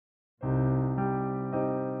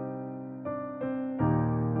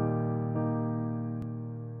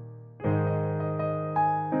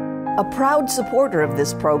A proud supporter of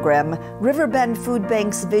this program, Riverbend Food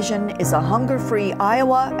Bank's vision is a hunger-free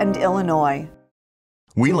Iowa and Illinois.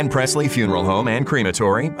 Whelan Presley Funeral Home and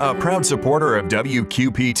Crematory, a proud supporter of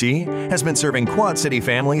WQPT, has been serving Quad City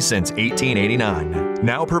families since 1889.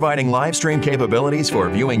 Now providing live stream capabilities for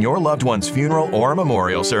viewing your loved one's funeral or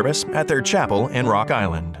memorial service at their chapel in Rock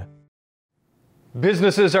Island.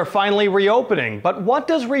 Businesses are finally reopening, but what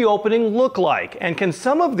does reopening look like? And can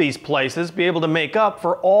some of these places be able to make up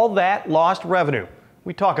for all that lost revenue?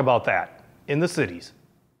 We talk about that in the cities.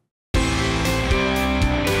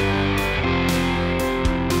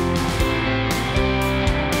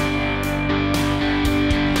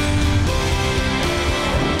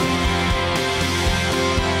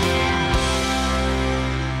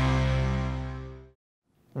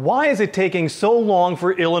 Why is it taking so long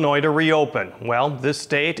for Illinois to reopen? Well, this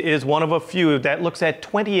state is one of a few that looks at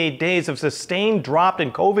 28 days of sustained drop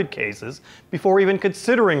in COVID cases before even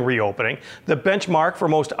considering reopening. The benchmark for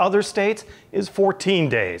most other states is 14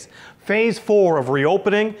 days. Phase 4 of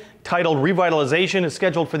reopening, titled Revitalization, is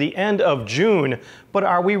scheduled for the end of June. But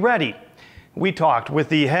are we ready? We talked with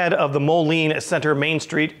the head of the Moline Center Main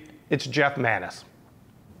Street. It's Geoff Mertens.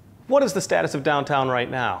 What is the status of downtown right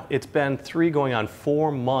now? It's been 3 going on 4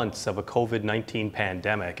 months of a COVID-19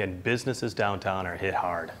 pandemic, and businesses downtown are hit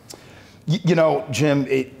hard. You know, Jim,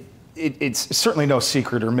 it's certainly no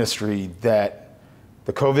secret or mystery that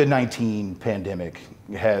the COVID-19 pandemic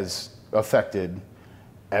has affected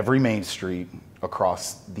every main street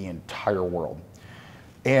across the entire world.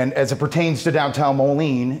 And as it pertains to downtown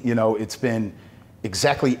Moline, you know, it's been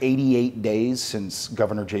exactly 88 days since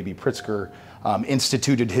Governor J.B. Pritzker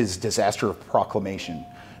instituted his disaster proclamation.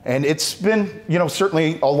 And it's been, you know,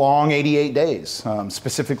 certainly a long 88 days,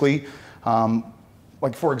 specifically,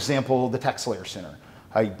 like for example, the Tax Slayer Center.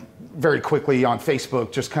 I very quickly on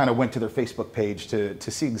Facebook just kind of went to their Facebook page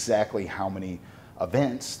to see exactly how many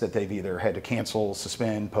events that they've either had to cancel,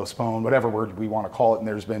 suspend, postpone, whatever word we want to call it. And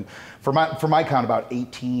there's been, for my count, about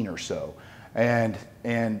 18 or so. And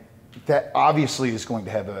that obviously is going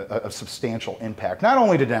to have a substantial impact, not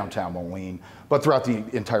only to downtown Moline, but throughout the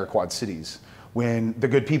entire Quad Cities. When the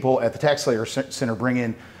good people at the Tax Slayer Center bring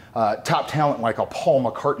in top talent like a Paul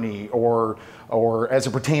McCartney, or as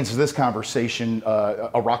it pertains to this conversation,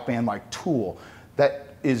 a rock band like Tool,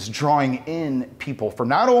 that is drawing in people from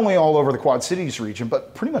not only all over the Quad Cities region,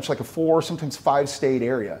 but pretty much like a 4, sometimes 5-state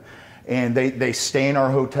area. And they stay in our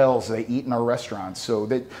hotels, they eat in our restaurants. So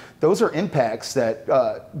those are impacts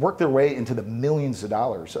that work their way into the millions of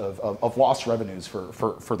dollars of lost revenues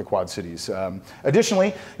for the Quad Cities.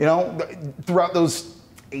 Additionally, you know, throughout those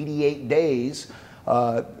 88 days,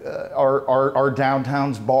 our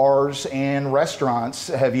downtown's bars and restaurants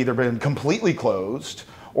have either been completely closed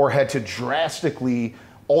or had to drastically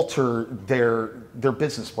alter their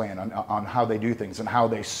business plan on how they do things and how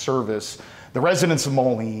they service the residents of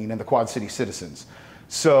Moline and the Quad City citizens.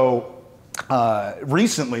 So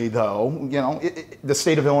recently, though, you know, the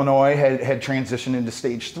state of Illinois had transitioned into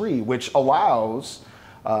stage 3, which allows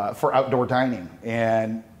for outdoor dining.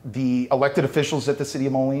 And the elected officials at the city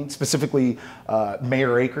of Moline, specifically Mayor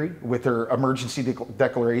Acree, with her emergency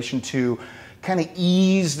declaration to kind of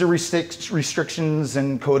ease the restrictions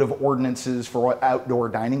and code of ordinances for what outdoor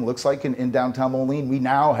dining looks like in downtown Moline. We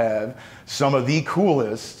now have some of the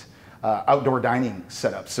coolest outdoor dining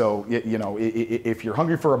setup. So, you know, if you're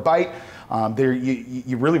hungry for a bite,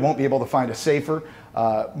 you really won't be able to find a safer,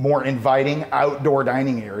 more inviting outdoor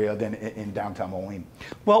dining area than in downtown Moline.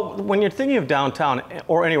 Well, when you're thinking of downtown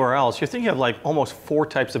or anywhere else, you're thinking of like almost 4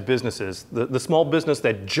 types of businesses. The small business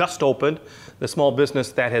that just opened, the small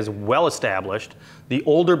business that has well established, the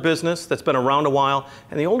older business that's been around a while,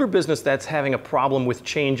 and the older business that's having a problem with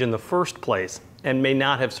change in the first place and may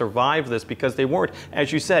not have survived this because they weren't,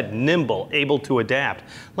 as you said, nimble, able to adapt.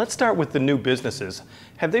 Let's start with the new businesses.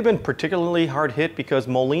 Have they been particularly hard hit? Because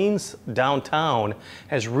Moline's downtown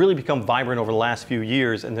has really become vibrant over the last few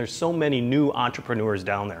years, and there's so many new entrepreneurs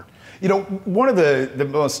down there. You know, one of the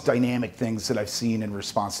most dynamic things that I've seen in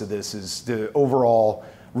response to this is the overall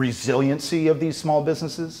resiliency of these small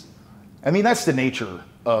businesses. I mean, that's the nature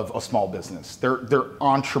of a small business. They're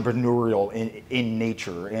entrepreneurial in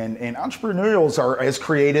nature, and entrepreneurs are as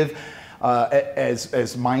creative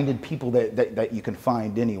as minded people that you can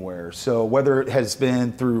find anywhere. So whether it has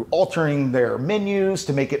been through altering their menus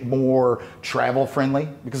to make it more travel friendly,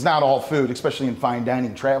 because not all food, especially in fine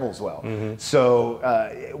dining, travels well. Mm-hmm. So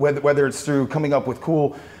whether it's through coming up with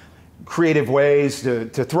cool creative ways to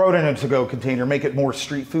throw it in a to-go container, make it more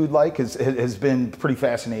street food-like has been pretty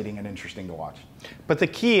fascinating and interesting to watch. But the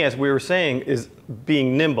key, as we were saying, is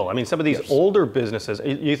being nimble. I mean, some of these older businesses,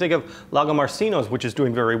 you think of Lago Marcino's, which is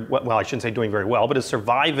doing very well, I shouldn't say doing very well, but is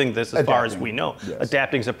surviving this as far as we know. Yes.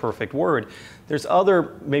 Adapting is a perfect word. There's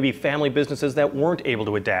other maybe family businesses that weren't able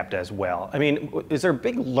to adapt as well. I mean, is there a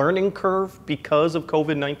big learning curve because of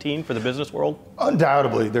COVID-19 for the business world?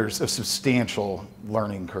 Undoubtedly, there's a substantial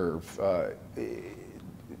learning curve.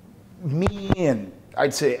 Me and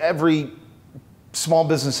I'd say every small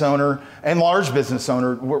business owner and large business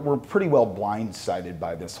owner, we're pretty well blindsided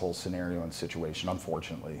by this whole scenario and situation,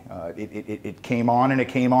 unfortunately. It came on and it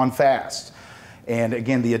came on fast. And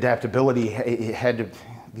again, the adaptability,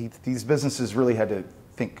 these businesses really had to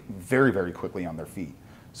think very, very quickly on their feet.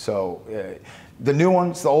 So the new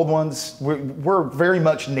ones, the old ones, we're very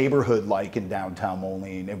much neighborhood-like in downtown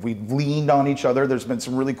Moline. And we've leaned on each other. There's been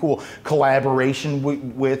some really cool collaboration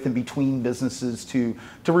with and between businesses to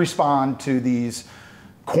respond to these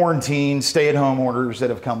quarantine, stay-at-home orders that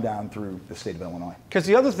have come down through the state of Illinois. Because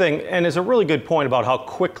the other thing, and it's a really good point about how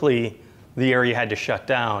quickly the area had to shut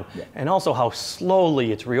down, and also how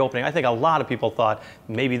slowly it's reopening. I think a lot of people thought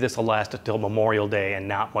maybe this will last until Memorial Day and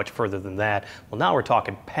not much further than that. Well, now we're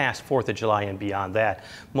talking past 4th of July and beyond that.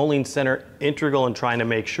 Moline Center, integral in trying to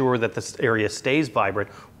make sure that this area stays vibrant.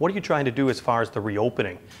 What are you trying to do as far as the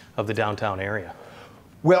reopening of the downtown area?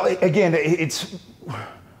 Well, again, it's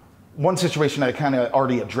one situation I kind of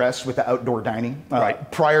already addressed with the outdoor dining.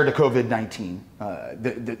 Prior to COVID-19,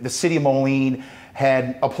 the city of Moline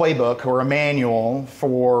had a playbook or a manual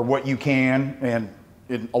for what you can and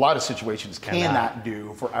in a lot of situations cannot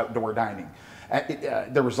do for outdoor dining.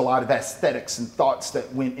 There was a lot of aesthetics and thoughts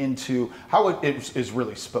that went into how it is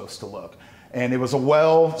really supposed to look. And it was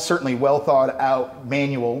a certainly well thought out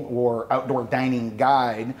manual or outdoor dining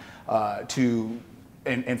guide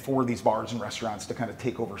and for these bars and restaurants to kind of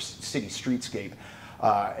take over city streetscape.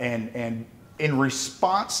 And in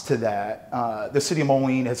response to that, the city of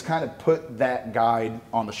Moline has kind of put that guide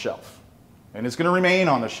on the shelf. And it's going to remain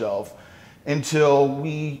on the shelf until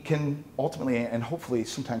we can ultimately and hopefully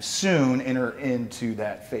sometime soon enter into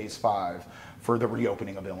that phase 5 for the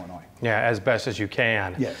reopening of Illinois. Yeah, as best as you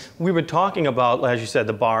can. Yes. We've been talking about, as you said,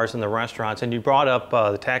 the bars and the restaurants, and you brought up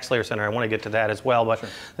the Tax Layer Center. I want to get to that as well, but sure.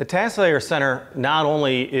 The Tax Layer Center not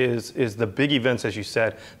only is the big events, as you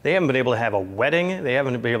said, they haven't been able to have a wedding, they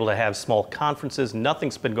haven't been able to have small conferences,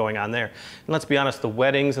 nothing's been going on there. And let's be honest, the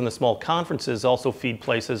weddings and the small conferences also feed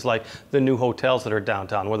places like the new hotels that are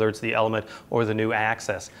downtown, whether it's the Element or the new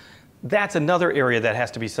Access. That's another area that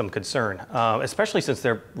has to be some concern, especially since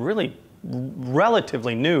they're really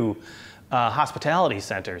relatively new hospitality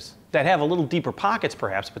centers that have a little deeper pockets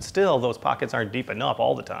perhaps, but still those pockets aren't deep enough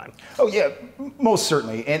all the time. Oh yeah, most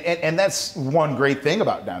certainly. And that's one great thing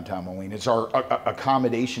about downtown Moline is our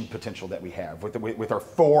accommodation potential that we have with our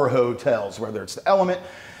 4 hotels, whether it's the Element,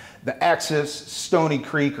 the Axis, Stony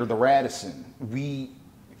Creek, or the Radisson. We,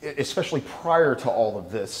 especially prior to all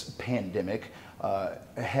of this pandemic,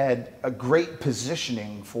 had a great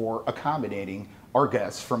positioning for accommodating our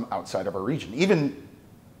guests from outside of our region, even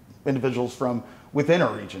individuals from within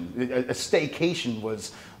our region. A staycation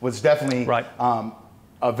was definitely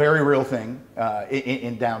a very real thing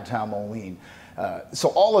in downtown Moline. So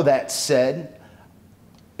all of that said,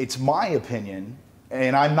 it's my opinion,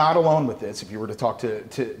 and I'm not alone with this. If you were to talk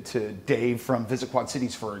to Dave from Visit Quad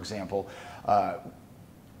Cities, for example,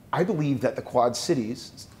 I believe that the Quad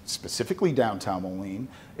Cities, specifically downtown Moline,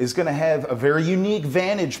 is going to have a very unique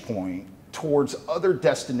vantage point towards other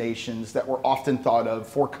destinations that were often thought of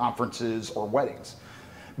for conferences or weddings.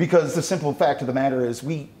 Because the simple fact of the matter is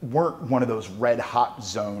we weren't one of those red hot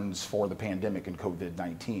zones for the pandemic and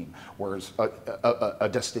COVID-19, whereas a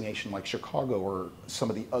destination like Chicago or some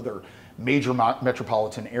of the other major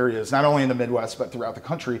metropolitan areas, not only in the Midwest but throughout the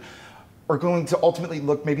country, are going to ultimately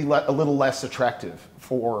look maybe a little less attractive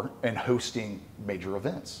for and hosting major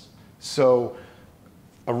events. So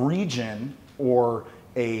a region or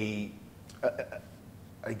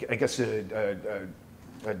I guess a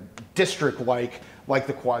district like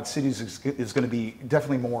the Quad Cities is going to be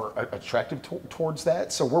definitely more attractive towards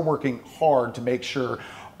that. So we're working hard to make sure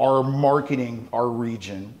our marketing, our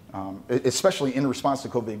region, especially in response to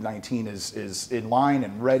COVID-19, is in line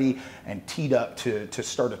and ready and teed up to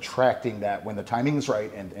start attracting that when the timing is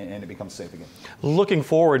right and it becomes safe again. Looking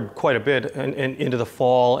forward quite a bit and into the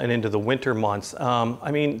fall and into the winter months. I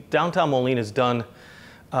mean, downtown Moline has done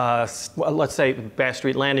let's say Bass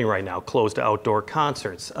Street Landing right now, closed to outdoor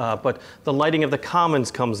concerts. But the lighting of the Commons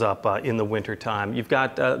comes up in the wintertime. You've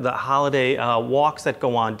got the holiday walks that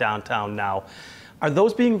go on downtown now. Are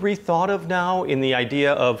those being rethought of now in the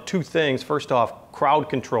idea of two things? First off, crowd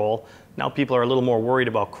control. Now people are a little more worried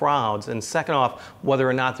about crowds. And second off, whether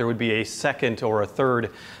or not there would be a second or a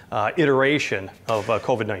third iteration of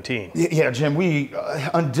COVID-19. Yeah, Jim, we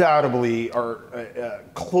undoubtedly are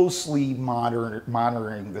closely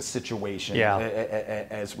monitoring the situation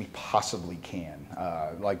as we possibly can.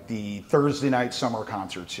 Like the Thursday night summer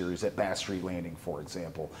concert series at Bass Street Landing, for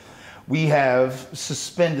example. We have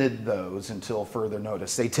suspended those until further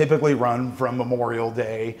notice. They typically run from Memorial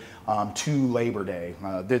Day to Labor Day.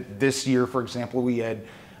 This year, for example, we had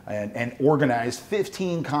and organized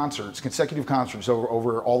 15 concerts, consecutive concerts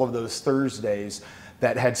over all of those Thursdays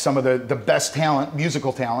that had some of the best talent,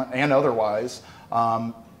 musical talent and otherwise,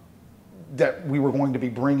 that we were going to be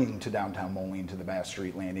bringing to downtown Moline, to the Bass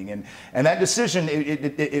Street Landing. And that decision,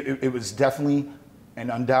 it was definitely and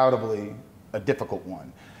undoubtedly a difficult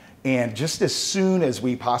one. And just as soon as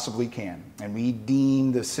we possibly can, and we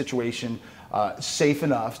deem the situation safe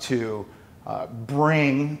enough to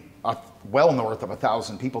bring well north of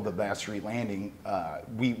 1,000 people to the Bass Street Landing,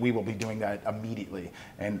 we will be doing that immediately.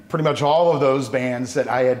 And pretty much all of those bands that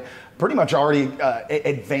I had pretty much already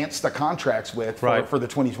advanced the contracts with for the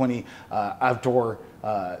 2020 outdoor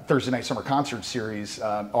Thursday night summer concert series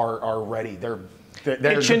are ready. Their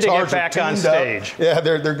itching to get back on stage. Yeah,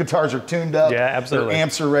 their guitars are tuned up. Yeah, absolutely. Their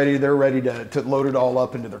amps are ready. They're ready to load it all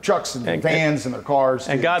up into their trucks and their vans and their cars.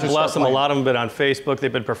 And God bless them. A lot of them have been on Facebook.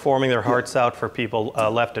 They've been performing their hearts out for people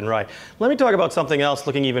left and right. Let me talk about something else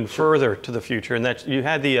looking even further to the future. And that you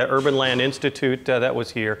had the Urban Land Institute that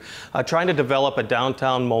was here trying to develop a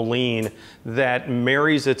downtown Moline that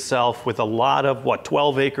marries itself with a lot of,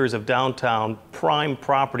 12 acres of downtown prime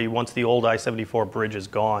property once the old I-74 bridge is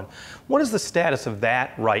gone. What is the status of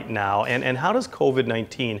that right now, and how does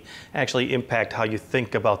COVID-19 actually impact how you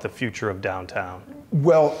think about the future of downtown?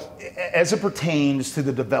 Well, as it pertains to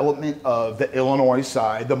the development of the Illinois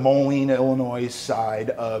side, the Moline, Illinois side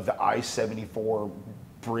of the I-74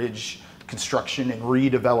 bridge construction and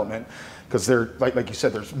redevelopment, because there, like you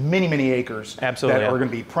said, there's many acres that are going to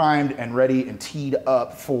be primed and ready and teed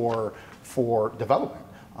up for development.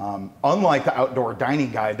 Unlike the outdoor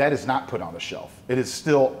dining guide, that is not put on the shelf. It is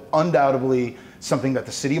still undoubtedly something that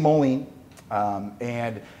the city of Moline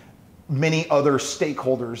and many other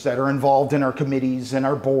stakeholders that are involved in our committees and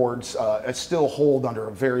our boards still hold under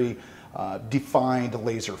a very defined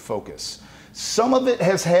laser focus. Some of it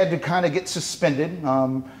has had to kind of get suspended.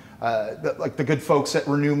 Like the good folks at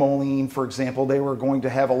Renew Moline, for example, they were going to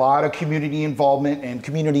have a lot of community involvement and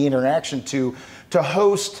community interaction to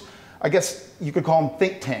host, I guess you could call them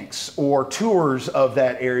think tanks or tours of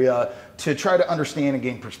that area to try to understand and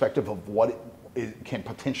gain perspective of what it can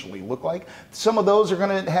potentially look like. Some of those are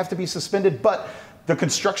going to have to be suspended, but the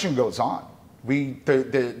construction goes on.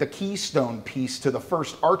 The keystone piece to the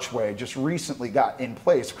first archway just recently got in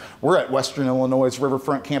place. We're at Western Illinois'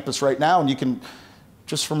 Riverfront campus right now, and you can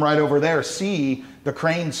just from right over there see the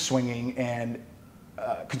cranes swinging and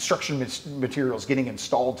construction materials getting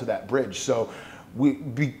installed to that bridge. So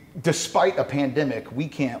despite a pandemic, we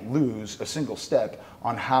can't lose a single step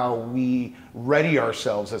on how we ready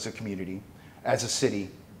ourselves as a community, as a city,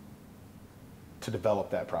 to develop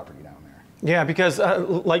that property down there. Yeah, because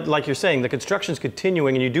like you're saying, the construction's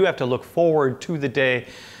continuing, and you do have to look forward to the day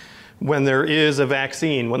when there is a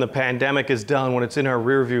vaccine, when the pandemic is done, when it's in our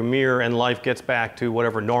rearview mirror and life gets back to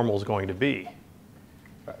whatever normal is going to be.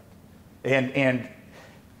 Right. And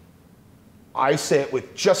I say it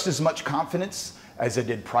with just as much confidence as I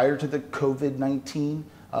did prior to the COVID-19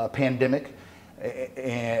 pandemic,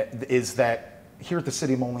 is that here at the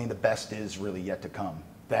City of Moline, the best is really yet to come.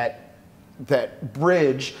 That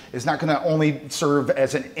bridge is not going to only serve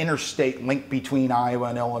as an interstate link between Iowa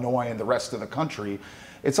and Illinois and the rest of the country.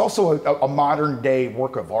 It's also a modern day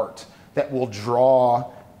work of art that will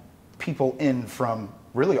draw people in from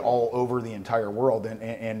really all over the entire world.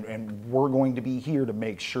 And we're going to be here to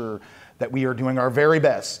make sure that we are doing our very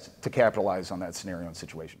best to capitalize on that scenario and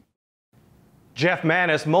situation. Geoff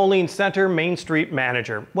Mertens, Moline Center Main Street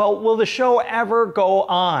Manager. Well, will the show ever go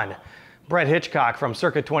on? Brett Hitchcock from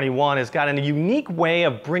Circa 21 has got a unique way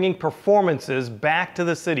of bringing performances back to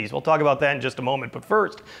the cities. We'll talk about that in just a moment. But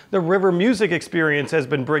first, the River Music Experience has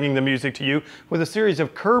been bringing the music to you with a series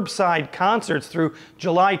of curbside concerts through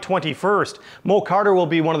July 21st. Mo Carter will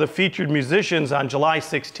be one of the featured musicians on July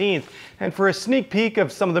 16th. And for a sneak peek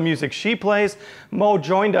of some of the music she plays, Mo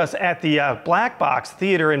joined us at the Black Box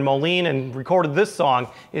Theater in Moline and recorded this song.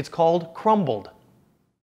 It's called Crumbled.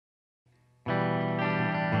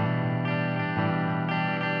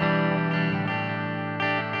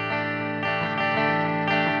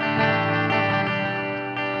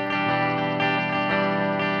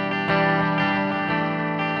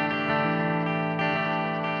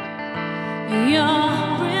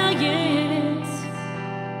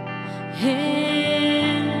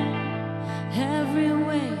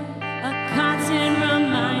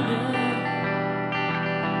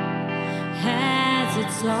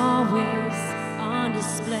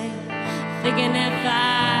 thinking if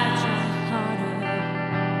I try harder,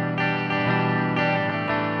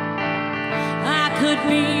 I could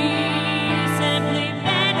be simply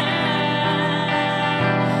better,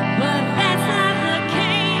 but that's not the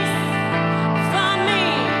case for me,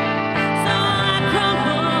 so I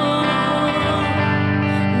crumble,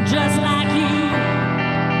 just like you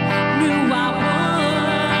knew I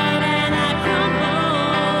would, and I crumble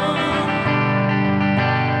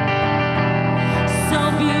so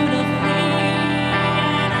beautifully,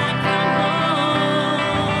 and I crumble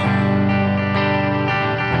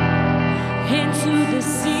into the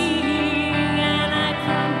sea, and I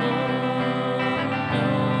crumble.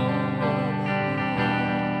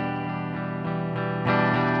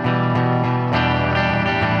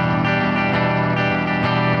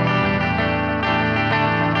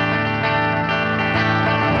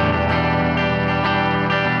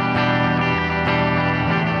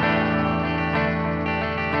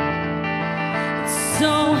 It's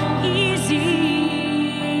so easy,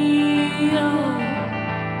 oh,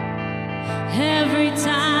 every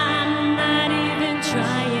time, not even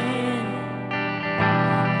trying,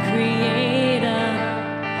 create a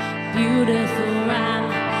beautiful rhyme.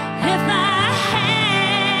 If I had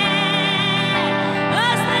a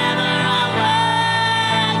sliver of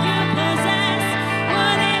what you possess,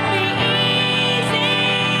 would it be easier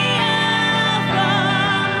for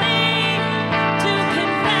me to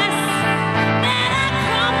confess that I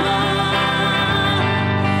crumble?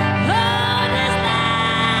 Oh, just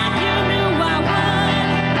like you knew I would,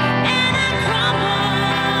 and I crumble.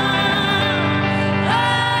 Oh,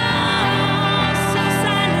 so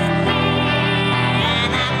silently,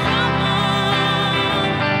 and I crumble.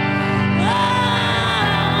 Oh,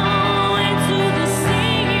 into the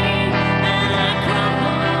sea, and I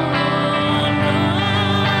crumble.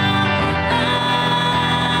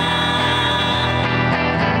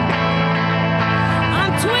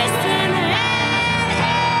 I'm twisting at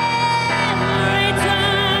every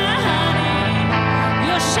turn.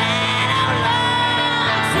 Your shadow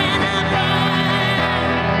looks and I burn.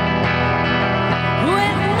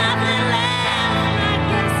 With nothing left, I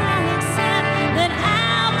guess I'll accept that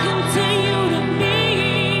I'll continue to be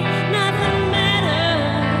nothing better.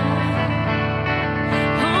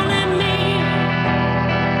 Only me,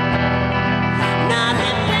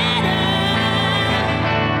 nothing better.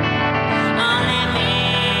 Only me,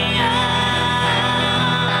 oh,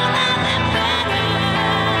 nothing better.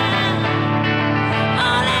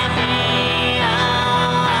 Only me, oh,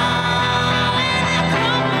 and I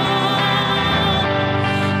crumble.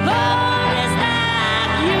 Oh, just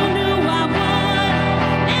like you knew I would,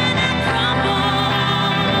 and I crumble.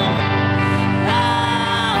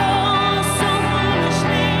 Oh, so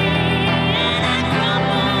foolishly, and I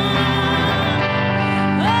crumble.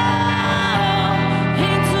 Oh,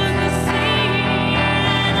 into the sea,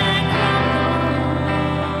 and I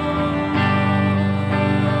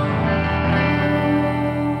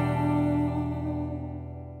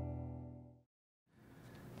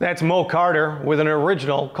That's Mo Carter with an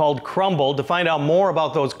original called Crumble. To find out more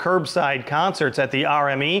about those curbside concerts at the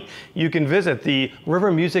RME, you can visit the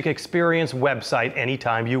River Music Experience website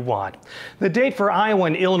anytime you want. The date for Iowa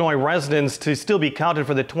and Illinois residents to still be counted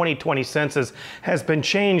for the 2020 census has been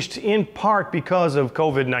changed in part because of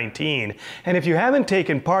COVID-19. And if you haven't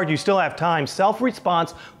taken part, you still have time.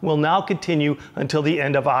 Self-response will now continue until the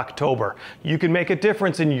end of October. You can make a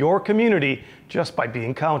difference in your community just by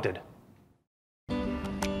being counted.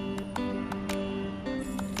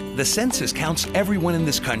 The census counts everyone in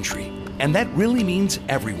this country, and that really means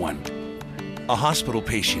everyone. A hospital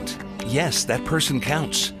patient, yes, that person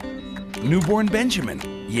counts. Newborn Benjamin,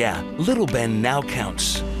 yeah, little Ben now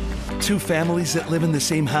counts. Two families that live in the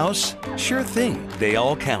same house, sure thing, they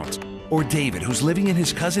all count. Or David, who's living in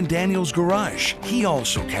his cousin Daniel's garage, he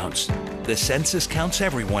also counts. The census counts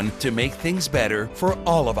everyone to make things better for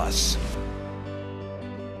all of us.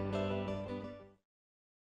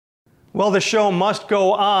 Well, the show must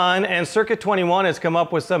go on, and Circa 21 has come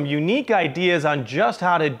up with some unique ideas on just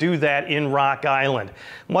how to do that in Rock Island.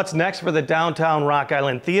 What's next for the Downtown Rock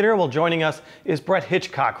Island Theater? Well, joining us is Brett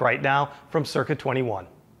Hitchcock right now from Circa 21.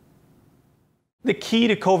 The key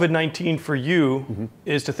to COVID-19 for you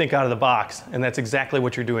is to think out of the box, and that's exactly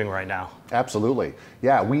what you're doing right now. Absolutely.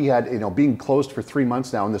 Yeah, we had, being closed for 3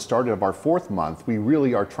 months now, in the start of our 4th month, we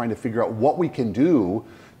really are trying to figure out what we can do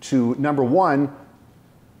to, number one,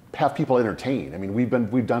 have people entertained. I mean,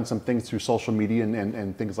 we've done some things through social media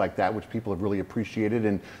and things like that, which people have really appreciated,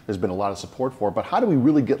 and there's been a lot of support for. But how do we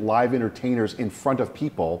really get live entertainers in front of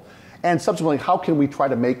people? And subsequently, how can we try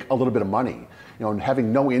to make a little bit of money? and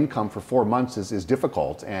having no income for 4 months is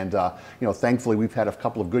difficult. And thankfully we've had a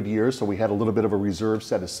couple of good years, so we had a little bit of a reserve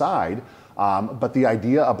set aside. But the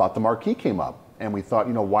idea about the marquee came up, and we thought,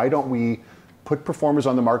 why don't we put performers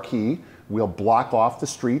on the marquee? We'll block off the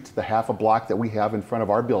street, the half a block that we have in front of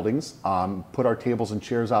our buildings, put our tables and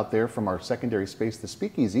chairs out there from our secondary space, the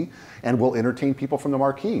speakeasy, and we'll entertain people from the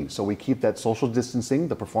marquee. So we keep that social distancing.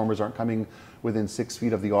 The performers aren't coming within 6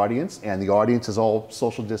 feet of the audience, and the audience is all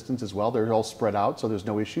social distance as well. They're all spread out, so there's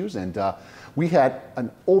no issues. And we had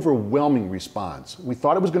an overwhelming response. We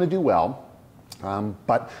thought it was going to do well,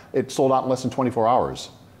 but it sold out in less than 24 hours.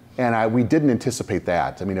 And we didn't anticipate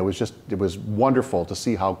that. I mean, it was wonderful to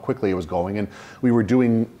see how quickly it was going. And we were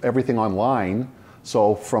doing everything online.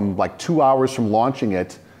 So from like 2 hours from launching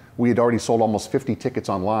it, we had already sold almost 50 tickets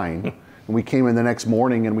online. And we came in the next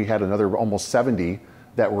morning and we had another almost 70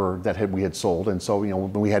 we had sold. And so,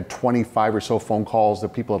 we had 25 or so phone calls that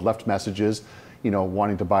people had left messages,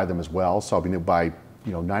 wanting to buy them as well. So I mean, by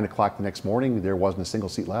 9 o'clock the next morning, there wasn't a single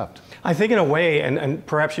seat left. I think in a way, and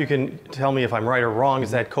perhaps you can tell me if I'm right or wrong, is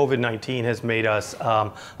that COVID-19 has made us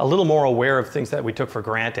a little more aware of things that we took for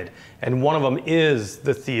granted. And one of them is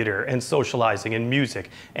the theater and socializing and music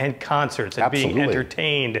and concerts and Absolutely. being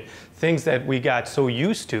entertained, things that we got so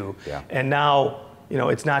used to. Yeah. And now,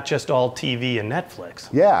 it's not just all TV and Netflix.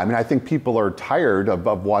 Yeah, I mean, I think people are tired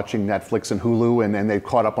of watching Netflix and Hulu, and they've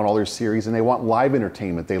caught up on all their series, and they want live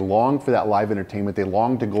entertainment. They long for that live entertainment. They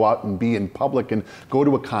long to go out and be in public and go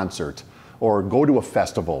to a concert or go to a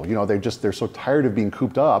festival. They're so tired of being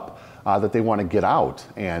cooped up that they want to get out.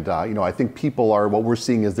 And I think people what we're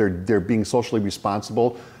seeing is they're being socially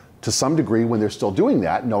responsible to some degree when they're still doing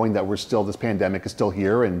that, knowing that this pandemic is still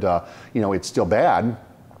here and it's still bad.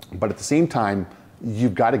 But at the same time,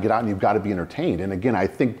 you've got to get out and you've got to be entertained. And again, I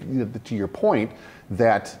think to your point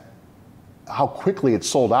that how quickly it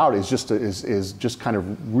sold out is just kind of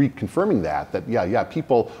reconfirming that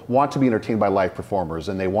people want to be entertained by live performers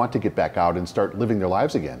and they want to get back out and start living their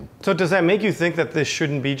lives again. So does that make you think that this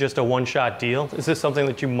shouldn't be just a one-shot deal? Is this something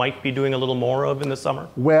that you might be doing a little more of in the summer?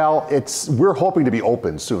 Well, we're hoping to be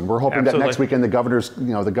open soon. We're hoping Absolutely. that next weekend the governor's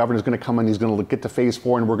going to come in, he's going to get to phase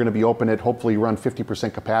 4, and we're going to be open at hopefully around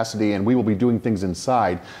 50% capacity, and we will be doing things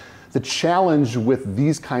inside. The challenge with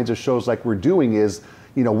these kinds of shows like we're doing is,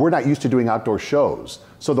 we're not used to doing outdoor shows.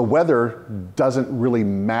 So the weather doesn't really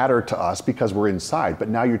matter to us because we're inside. But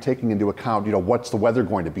now you're taking into account, what's the weather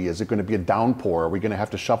going to be? Is it going to be a downpour? Are we going to have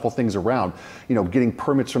to shuffle things around? Getting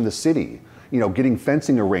permits from the city, getting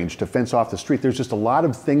fencing arranged to fence off the street. There's just a lot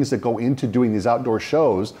of things that go into doing these outdoor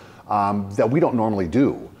shows that we don't normally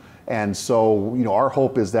do. And so, our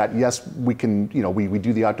hope is that, yes, we can, we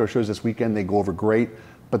do the outdoor shows this weekend, they go over great.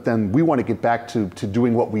 But then we want to get back to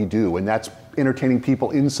doing what we do, and that's entertaining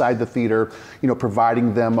people inside the theater,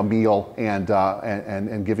 providing them a meal and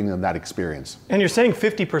giving them that experience. And you're saying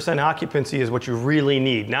 50% occupancy is what you really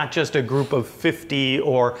need, not just a group of 50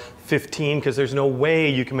 or 15, because there's no way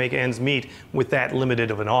you can make ends meet with that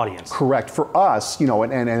limited of an audience. Correct. For us,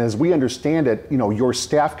 and as we understand it, your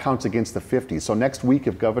staff counts against the 50. So next week,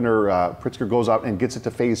 if Governor Pritzker goes out and gets it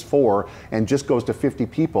to phase 4 and just goes to 50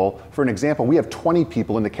 people, for an example, we have 20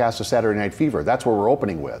 people in the cast of Saturday Night Fever. That's what we're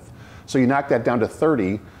opening with. So you knock that down to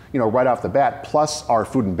 30, right off the bat, plus our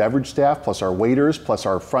food and beverage staff, plus our waiters, plus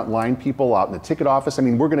our frontline people out in the ticket office. I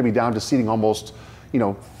mean, we're going to be down to seating almost,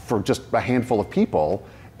 for just a handful of people.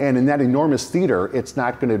 And in that enormous theater, it's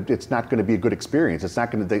not going to be a good experience. It's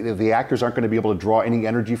not going to. The actors aren't going to be able to draw any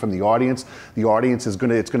energy from the audience. The audience it's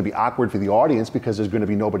going to be awkward for the audience because there's going to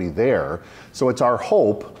be nobody there. So it's our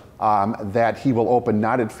hope that he will open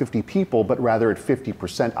not at 50 people, but rather at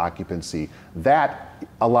 50% occupancy. That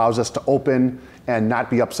allows us to open and not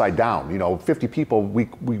be upside down. 50 people, we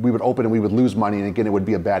would open and we would lose money, and again, it would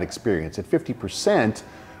be a bad experience. At 50%,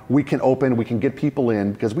 we can open, we can get people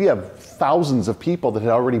in, because we have thousands of people that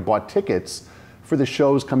had already bought tickets for the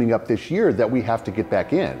shows coming up this year that we have to get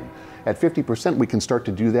back in. At 50%, we can start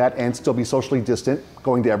to do that and still be socially distant,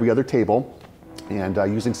 going to every other table, and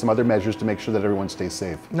using some other measures to make sure that everyone stays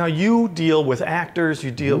safe. Now, you deal with actors,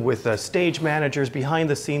 you deal with stage managers, behind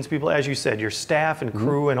the scenes people, as you said, your staff and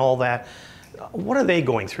crew and all that. What are they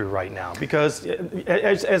going through right now? Because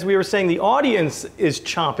as we were saying, the audience is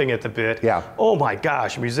chomping at the bit. Yeah. Oh my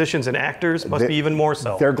gosh, musicians and actors must be even more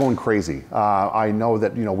so. They're going crazy. I know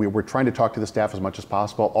that we're trying to talk to the staff as much as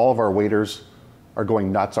possible. All of our waiters are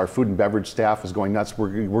going nuts. Our food and beverage staff is going nuts.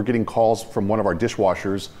 We're getting calls from one of our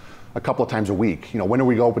dishwashers a couple of times a week. When are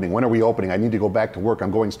we opening? When are we opening? I need to go back to work.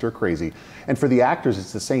 I'm going stir crazy. And for the actors,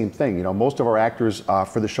 it's the same thing. Most of our actors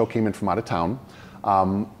for the show came in from out of town.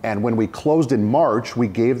 And when we closed in March, we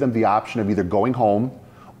gave them the option of either going home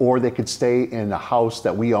or they could stay in a house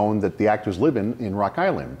that we own that the actors live in Rock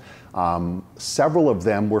Island. Several of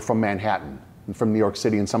them were from Manhattan, from New York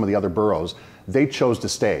City and some of the other boroughs. They chose to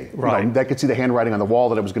stay. Right. You know, they could see the handwriting on the wall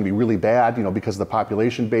that it was going to be really bad, you know, because of the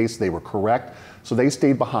population base. They were correct. So they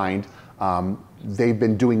stayed behind. They've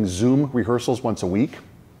been doing Zoom rehearsals once a week,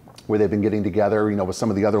 where they've been getting together, you know, with some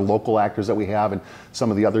of the other local actors that we have and some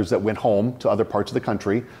of the others that went home to other parts of the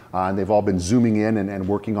country. And they've all been Zooming in and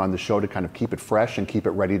working on the show to kind of keep it fresh and keep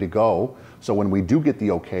it ready to go. So when we do get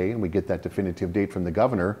the okay and we get that definitive date from the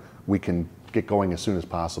governor, we can get going as soon as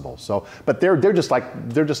possible. So, but they're just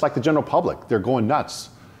like the general public. They're going nuts.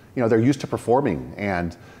 You know, they're used to performing,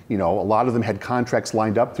 and you know, a lot of them had contracts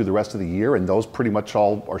lined up through the rest of the year, and those pretty much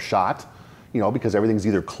all are shot. You know, because everything's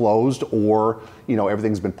either closed or, you know,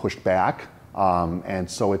 everything's been pushed back.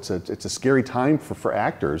 And so it's a scary time for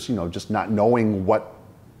actors, you know, just not knowing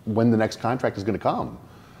when the next contract is going to come.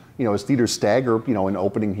 You know, as theaters stagger, you know, an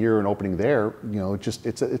opening here and opening there, you know,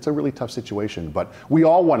 it's a really tough situation. But we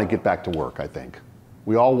all want to get back to work, I think.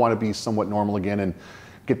 We all want to be somewhat normal again and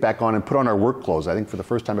get back on and put on our work clothes. I think for the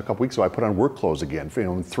first time a couple weeks ago, I put on work clothes again for, you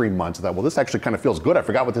know, in 3 months. I thought, well, this actually kind of feels good. I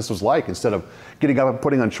forgot what this was like, instead of getting up and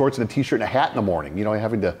putting on shorts and a t-shirt and a hat in the morning, you know,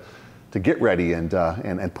 having to get ready and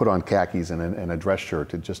put on khakis and a dress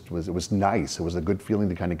shirt. It was nice. It was a good feeling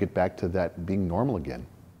to kind of get back to that being normal again.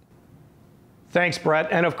 Thanks, Brett.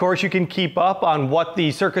 And of course, you can keep up on what the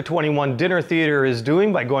Circa 21 Dinner Theater is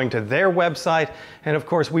doing by going to their website. And of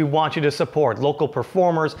course, we want you to support local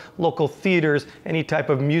performers, local theaters, any type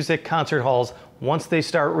of music concert halls once they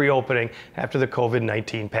start reopening after the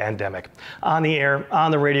COVID-19 pandemic. On the air,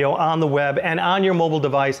 on the radio, on the web, and on your mobile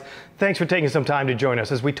device, thanks for taking some time to join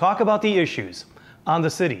us as we talk about the issues on the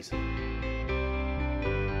cities.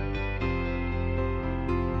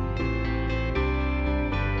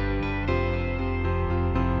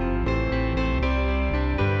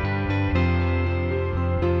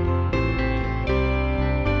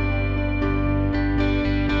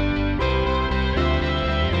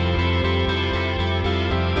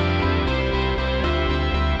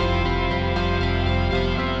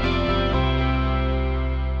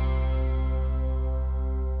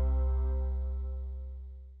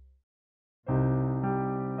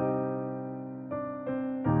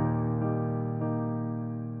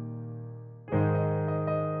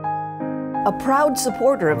 A proud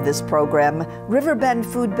supporter of this program, Riverbend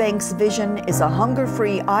Food Bank's vision is a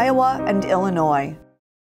hunger-free Iowa and Illinois.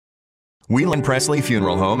 Whelan Presley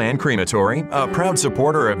Funeral Home and Crematory, a proud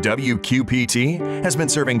supporter of WQPT, has been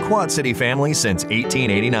serving Quad City families since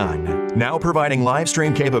 1889. Now providing live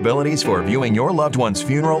stream capabilities for viewing your loved one's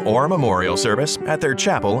funeral or memorial service at their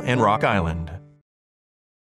chapel in Rock Island.